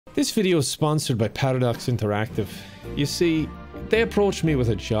This video is sponsored by Paradox Interactive. You see, they approached me with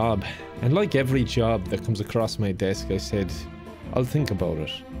a job, and like every job that comes across my desk, I said, I'll think about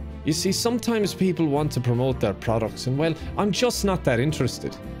it. You see, sometimes people want to promote their products, and well, I'm just not that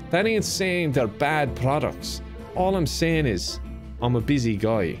interested. That ain't saying they're bad products. All I'm saying is, I'm a busy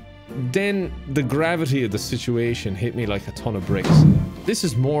guy. Then, the gravity of the situation hit me like a ton of bricks. This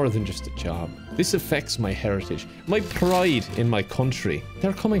is more than just a job. This affects my heritage, my pride in my country.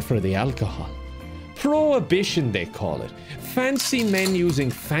 They're coming for the alcohol. Prohibition, they call it. Fancy men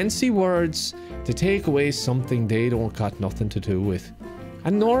using fancy words to take away something they don't got nothing to do with.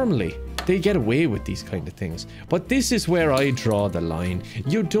 And normally, they get away with these kind of things. But this is where I draw the line.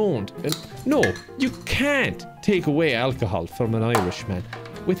 You don't. No, you can't take away alcohol from an Irishman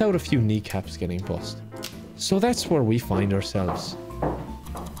without a few kneecaps getting bust. So that's where we find ourselves.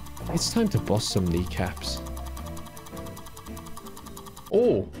 It's time to bust some kneecaps.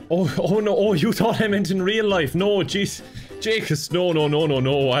 Oh no, oh, you thought I meant in real life. No, jeez. Jacobs, no,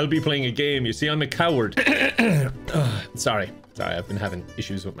 I'll be playing a game. You see, I'm a coward. Sorry, I've been having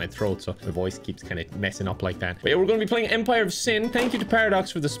issues with my throat, so my voice keeps kind of messing up like that. But yeah, we're going to be playing Empire of Sin. Thank you to Paradox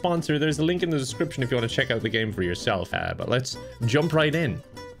for the sponsor. There's a link in the description if you want to check out the game for yourself. But let's jump right in.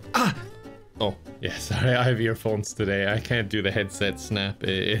 Oh, yeah, sorry, I have earphones today. I can't do the headset snap.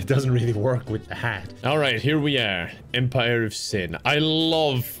 It doesn't really work with the hat. All right, here we are. Empire of Sin. I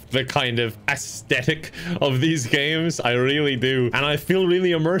love the kind of aesthetic of these games. I really do. And I feel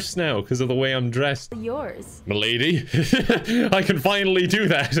really immersed now because of the way I'm dressed. Yours. Milady. I can finally do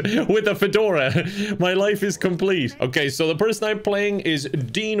that with a fedora. My life is complete. Okay, so the person I'm playing is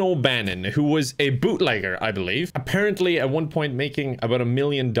Dean O'Bannon, who was a bootlegger, I believe. Apparently, at one point, making about $1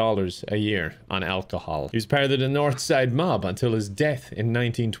 million a year on alcohol. He was part of the North Side Mob until his death in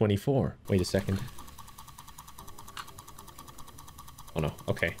 1924. Wait a second. Oh no,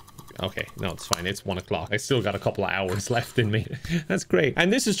 okay. Okay, no, it's fine. It's 1 o'clock. I still got a couple of hours left in me. That's great.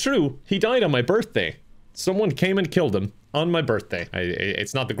 And this is true. He died on my birthday. Someone came and killed him on my birthday.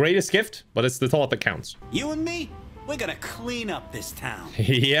 It's not the greatest gift, but it's the thought that counts. You and me? We're gonna clean up this town.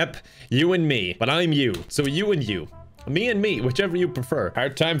 Yep, you and me. But I'm you. So you and you. Me and me, whichever you prefer.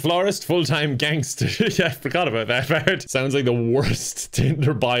 Part-time florist, full-time gangster. Yeah, I forgot about that part. Sounds like the worst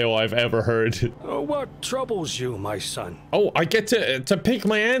Tinder bio I've ever heard. What troubles you, my son? Oh, I get to pick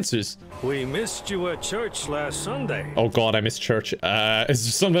my answers. We missed you at church last Sunday. Oh god, I missed church. Is there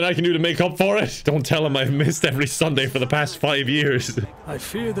something I can do to make up for it? Don't tell him I've missed every Sunday for the past 5 years. I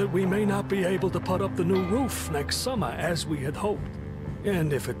fear that we may not be able to put up the new roof next summer as we had hoped.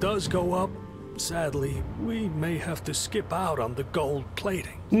 And if it does go up, sadly, we may have to skip out on the gold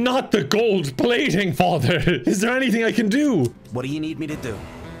plating. Not the gold plating, father! Is there anything I can do? What do you need me to do?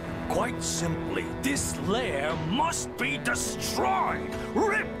 Quite simply, this lair must be destroyed,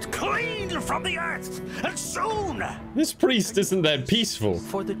 ripped clean from the earth, and soon! This priest isn't that peaceful.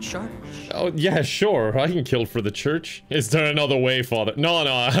 For the church. Oh, yeah, sure. I can kill for the church. Is there another way, father? No,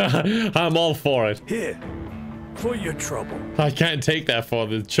 I'm all for it. Here. For your trouble. I can't take that,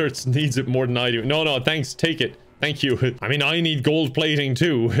 father. The church needs it more than I do. No, thanks. Take it. Thank you. I mean, I need gold plating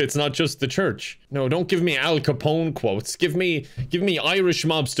too. It's not just the church. No, don't give me Al Capone quotes. Give me Irish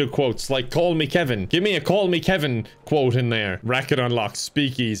mobster quotes like Call Me Kevin. Give me a Call Me Kevin quote in there. Racket unlocked.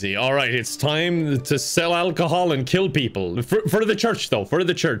 Speakeasy. All right, it's time to sell alcohol and kill people. For the church, though. For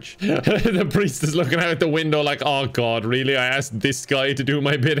the church. The priest is looking out the window like, oh god, really? I asked this guy to do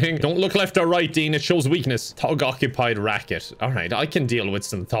my bidding? Don't look left or right, Dean. It shows weakness. Thug occupied racket. All right, I can deal with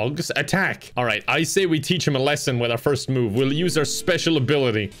some thugs. Attack. All right, I say we teach him a lesson with our first move. We'll use our special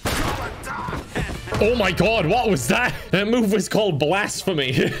ability. Oh my god, what was that? That move was called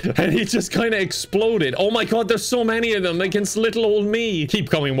Blasphemy. And he just kind of exploded. Oh my god, there's so many of them against little old me. Keep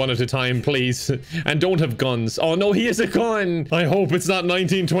coming one at a time, please. And don't have guns. Oh no, he has a gun. I hope it's not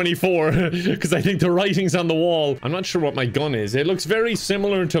 1924. Because I think the writing's on the wall. I'm not sure what my gun is. It looks very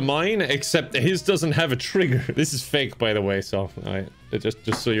similar to mine, except his doesn't have a trigger. This is fake, by the way, so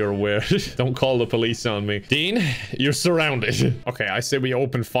just so you're aware. Don't call the police on me. Dean, you're surrounded. Okay, I say we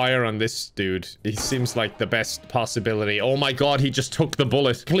open fire on this dude. He seems like the best possibility. Oh my god, he just took the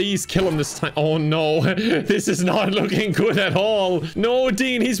bullet. Please kill him this time. Oh no, this is not looking good at all. No,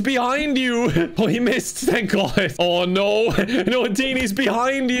 Dean, he's behind you. Oh, he missed, thank god. Oh no, no, Dean, he's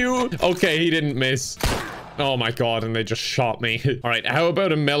behind you. Okay, he didn't miss. Oh my god, and they just shot me. All right, how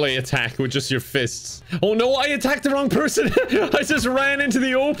about a melee attack with just your fists? Oh no, I attacked the wrong person. I just ran into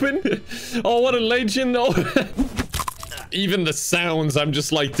the open. Oh, what a legend, though. Even the sounds, I'm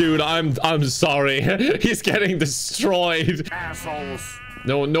just like, dude, I'm sorry. He's getting destroyed. Assholes.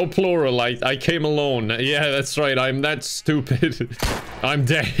 No plural. I came alone. Yeah, that's right. I'm that stupid. I'm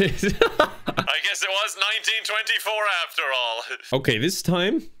dead. I guess it was 1924 after all. Okay, this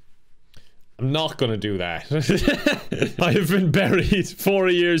time I'm not gonna do that. I have been buried 4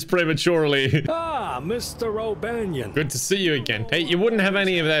 years prematurely. Ah, Mr. O'Banion. Good to see you again. Hey, you wouldn't have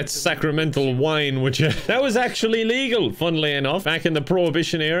any of that sacramental wine, would you? That was actually legal, funnily enough, back in the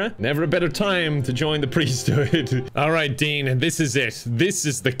Prohibition era. Never a better time to join the priesthood. All right, Dean, this is it. This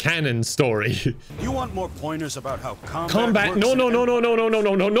is the canon story. You want more pointers about how combat? No.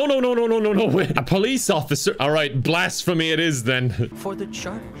 A police officer. All right, blasphemy it is then. For the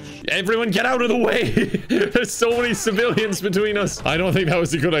church. Everyone get out of the way. There's so many civilians between us. I don't think that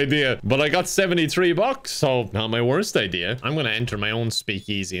was a good idea, but I got 73 bucks, so not my worst idea. I'm gonna enter my own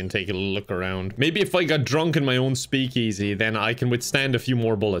speakeasy and take a look around. Maybe if I got drunk in my own speakeasy, then I can withstand a few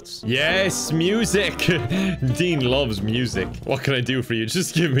more bullets. Yes, music. Dean loves music. What can I do for you?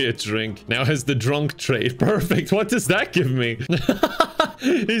 Just give me a drink. Now has the drunk trait. Perfect. What does that give me?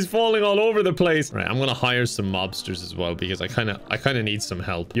 He's falling all over the place. Right, I'm gonna hire some mobsters as well because I kind of need some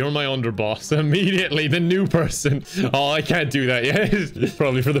help. You're my underboss. Immediately, the new person. Oh, I can't do that yet.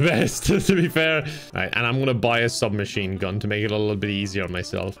 Probably for the best, to be fair. Right, and I'm gonna buy a submachine gun to make it a little bit easier on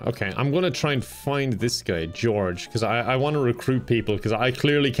myself. Okay, I'm gonna try and find this guy, George, because I want to recruit people because I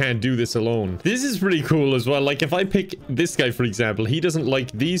clearly can't do this alone. This is pretty cool as well. Like, if I pick this guy, for example, he doesn't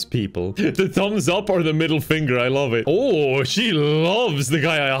like these people. The thumbs up or the middle finger, I love it. Oh, she loves the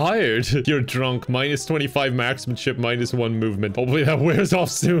guy I hired. You're drunk. Minus 25 marksmanship, minus 1 movement. Hopefully that wears off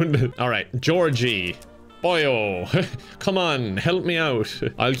soon. All right, Georgie. Boyo, come on, help me out.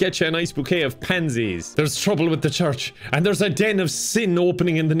 I'll get you a nice bouquet of pansies. There's trouble with the church, and there's a den of sin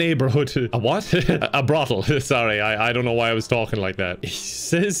opening in the neighborhood. A what? A brothel. Sorry, I don't know why I was talking like that. He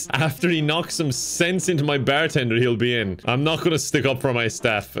says after he knocks some sense into my bartender, he'll be in. I'm not gonna stick up for my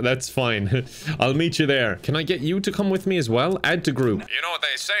staff. That's fine. I'll meet you there. Can I get you to come with me as well? Add to group. You know what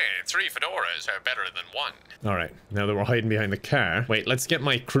they say, 3 fedoras are better than 1. All right, now that we're hiding behind the car. Wait, let's get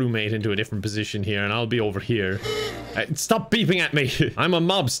my crewmate into a different position here, and I'll be over here. Stop beeping at me. I'm a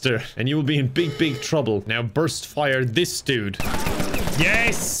mobster, and you will be in big trouble. Now burst fire this dude.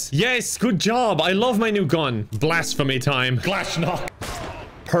 Yes! Yes, good job. I love my new gun. Blasphemy time. Glashnock.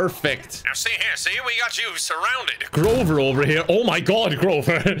 Perfect. Now see here, see, we got you surrounded. Grover over here. Oh my god,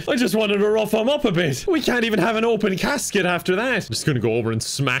 Grover. I just wanted to rough him up a bit. We can't even have an open casket after that. I'm just gonna go over and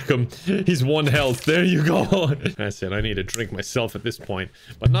smack him. He's 1 health. There you go. That's it. I need a drink myself at this point.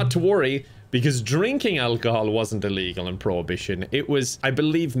 But not to worry, because drinking alcohol wasn't illegal in Prohibition. It was, I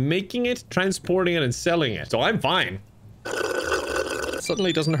believe, making it, transporting it, and selling it. So I'm fine.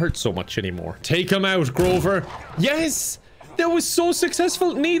 Suddenly doesn't hurt so much anymore. Take him out, Grover. Yes! That was so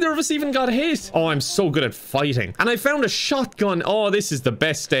successful. Neither of us even got hit. Oh, I'm so good at fighting. And I found a shotgun. Oh, this is the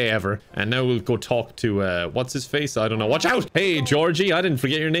best day ever. And now we'll go talk to, what's his face? I don't know. Watch out. Hey, Georgie, I didn't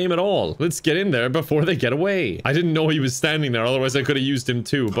forget your name at all. Let's get in there before they get away. I didn't know he was standing there. Otherwise, I could have used him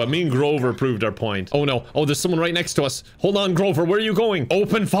too. But me and Grover proved our point. Oh, no. Oh, there's someone right next to us. Hold on, Grover. Where are you going?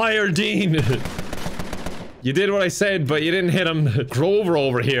 Open fire, Dean. You did what I said, but you didn't hit him. Grover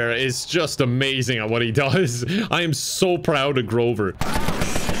over here is just amazing at what he does. I am so proud of Grover.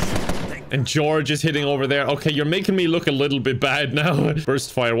 And George is hitting over there. Okay, you're making me look a little bit bad now.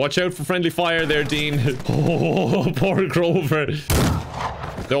 Burst fire. Watch out for friendly fire there, Dean. Oh, poor Grover.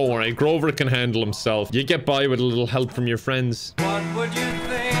 Don't worry, Grover can handle himself. You get by with a little help from your friends. What would you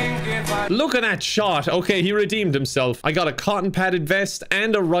think if I... Look at that shot. Okay, he redeemed himself. I got a cotton padded vest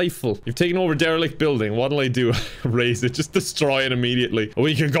and a rifle. You've taken over a derelict building. What'll I do? Raise it. Just destroy it immediately.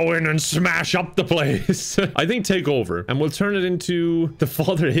 We can go in and smash up the place. I think take over. And we'll turn it into... The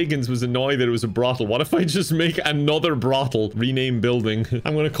Father Higgins was annoyed that it was a brothel. What if I just make another brothel? Rename building.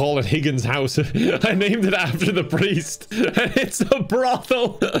 I'm gonna call it Higgins House. I named it after the priest. And it's a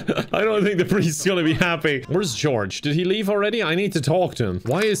brothel. I don't think the priest's gonna be happy. Where's George? Did he leave already? I need to talk to him.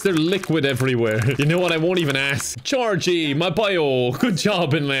 Why is there liquid everywhere? You know what? I won't even ask. Georgie, my bio. Good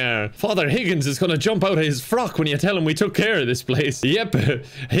job in there. Father Higgins is gonna jump out of his frock when you tell him we took care of this place. Yep.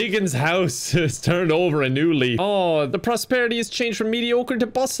 Higgins' house has turned over a new leaf. Oh, the prosperity has changed from mediocre to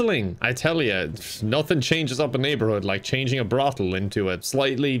bustling. I tell you, nothing changes up a neighborhood like changing a brothel into a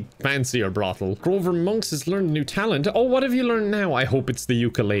slightly fancier brothel. Grover Monks has learned a new talent. Oh, what have you learned now? I hope it's the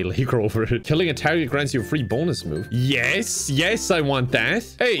ukulele, Grover. Killing a target grants you a free bonus move. Yes, yes, I want that.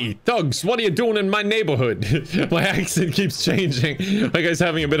 Hey, thugs, what are you doing in my neighborhood? My accent keeps changing. My guy's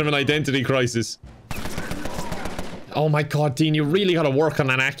having a bit of an identity crisis. Oh my god, Dean, you really gotta work on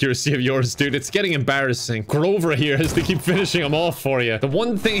that accuracy of yours, dude. It's getting embarrassing. Grover here has to keep finishing them off for you. The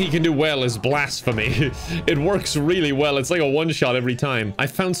one thing he can do well is blasphemy. It works really well. It's like a one-shot every time. I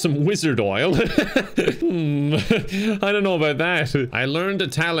found some wizard oil. I don't know about that. I learned a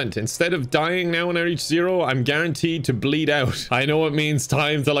talent. Instead of dying now when I reach 0, I'm guaranteed to bleed out. I know it means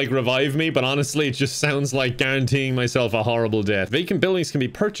time to like revive me, but honestly, it just sounds like guaranteeing myself a horrible death. Vacant buildings can be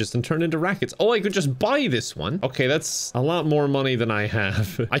purchased and turned into rackets. Oh, I could just buy this one. Okay, that's a lot more money than I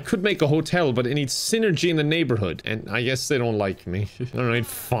have. I could make a hotel, but it needs synergy in the neighborhood. And I guess they don't like me. All right,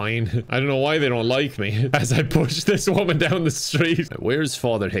 fine. I don't know why they don't like me as I push this woman down the street. Where's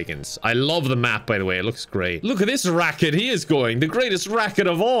Father Higgins? I love the map, by the way. It looks great. Look at this racket he is going. The greatest racket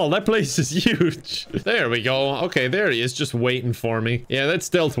of all. That place is huge. There we go. Okay, there he is, just waiting for me. Yeah, that's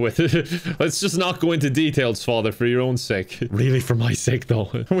dealt with. Let's just not go into details, Father, for your own sake. Really, for my sake, though.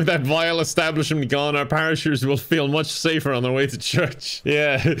 With that vile establishment gone, our parishioners will feel much safer on their way to church.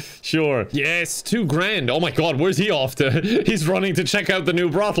 Yeah, sure. Yes, $2,000. Oh my god, where's he off to? He's running to check out the new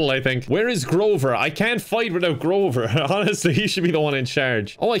brothel, I think. Where is Grover? I can't fight without Grover. Honestly, he should be the one in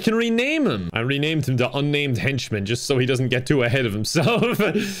charge. Oh, I can rename him. I renamed him to Unnamed Henchman just so he doesn't get too ahead of himself.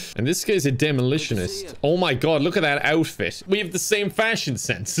 And this guy's a demolitionist. Oh my god, look at that outfit. We have the same fashion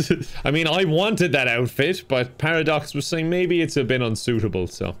sense. I mean, I wanted that outfit, but Paradox was saying maybe it's a bit unsuitable,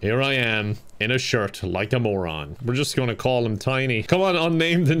 so here I am in a shirt like a moron. We're just gonna call him Tiny. Come on,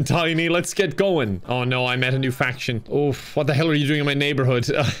 Unnamed and Tiny, let's get going. Oh no, I met a new faction. Oh, what the hell are you doing in my neighborhood?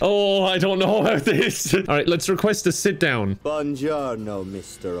 Oh, I don't know about this. All right, let's request a sit down. Buongiorno,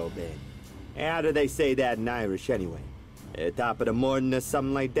 Mr. O'Bain. How do they say that in Irish anyway? Top of the morning or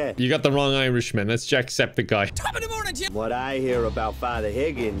something like that? You got the wrong Irishman. Let's just accept the guy. Top of the morning, Jim. What I hear about Father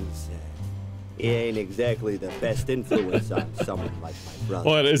Higgins, he ain't exactly the best influence on someone like my brother.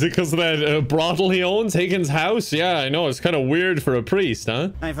 What, is it because of that brothel he owns? Higgins' house? Yeah, I know. It's kind of weird for a priest, huh?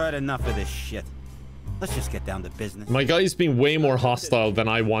 I've had enough of this shit. Let's just get down to business. My guy's been way more hostile than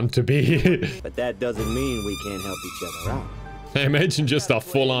I want to be. But that doesn't mean we can't help each other out. I imagine just a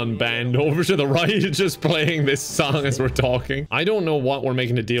full-on band over to the right just playing this song as we're talking. I don't know what we're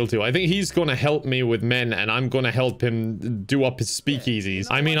making a deal to. I think he's going to help me with men and I'm going to help him do up his speakeasies.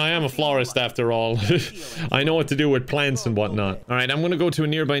 I mean, I am a florist after all. I know what to do with plants and whatnot. All right, I'm going to go to a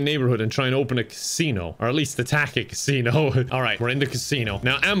nearby neighborhood and try and open a casino, or at least attack a casino. All right, we're in the casino.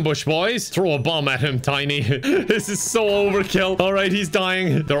 Now, ambush, boys. Throw a bomb at him, Tiny. This is so overkill. All right, he's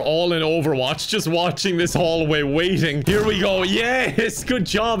dying. They're all in Overwatch, just watching this hallway, waiting. Here we go. Yes, good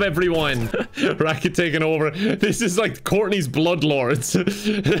job, everyone. Racket taken over. This is like Courtney's Bloodlords.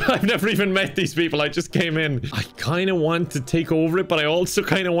 I've never even met these people. I just came in. I kind of want to take over it, but I also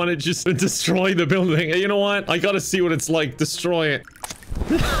kind of want to just destroy the building. You know what? I gotta see what it's like. Destroy it.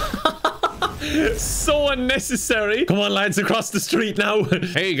 So unnecessary. Come on, lads, across the street now.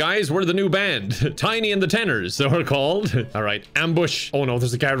 Hey, guys, we're the new band. Tiny and the Tenors, so we're called. All right, ambush. Oh, no,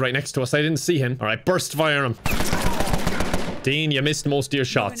 there's a guard right next to us. I didn't see him. All right, burst fire him. Dean, you missed most of your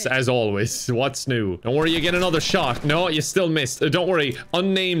shots, as always. What's new? Don't worry, you get another shot. No, you still missed. Don't worry.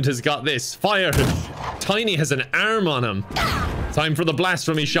 Unnamed has got this. Fire. Tiny has an arm on him. Time for the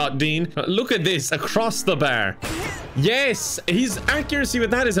blasphemy shot, Dean. Look at this. Across the bar. Yes, his accuracy with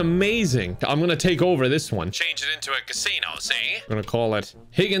that is amazing. I'm gonna take over this one. Change it into a casino, see? I'm gonna call it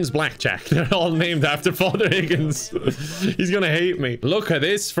Higgins Blackjack. They're all named after Father Higgins. He's gonna hate me. Look at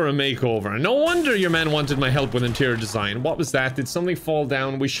this for a makeover. No wonder your man wanted my help with interior design. What was that? Did something fall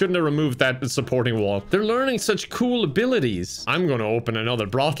down? We shouldn't have removed that supporting wall. They're learning such cool abilities. I'm gonna open another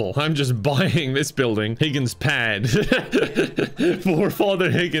brothel. I'm just buying this building. Higgins pad. For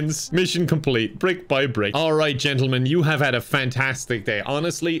Father Higgins. Mission complete. Brick by brick. All right, gentlemen. You have had a fantastic day.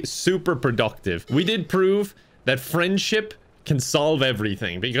 Honestly, super productive. We did prove that friendship can solve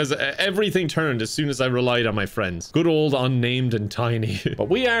everything, because everything turned as soon as I relied on my friends. Good old Unnamed and Tiny. But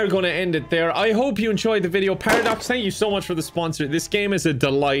we are going to end it there. I hope you enjoyed the video. Paradox, thank you so much for the sponsor. This game is a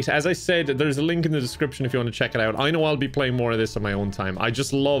delight. As I said, there's a link in the description if you want to check it out. I know I'll be playing more of this on my own time. I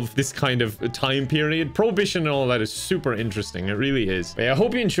just love this kind of time period. Prohibition and all that is super interesting. It really is. But yeah, I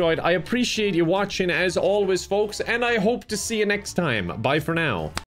hope you enjoyed. I appreciate you watching as always, folks, and I hope to see you next time. Bye for now.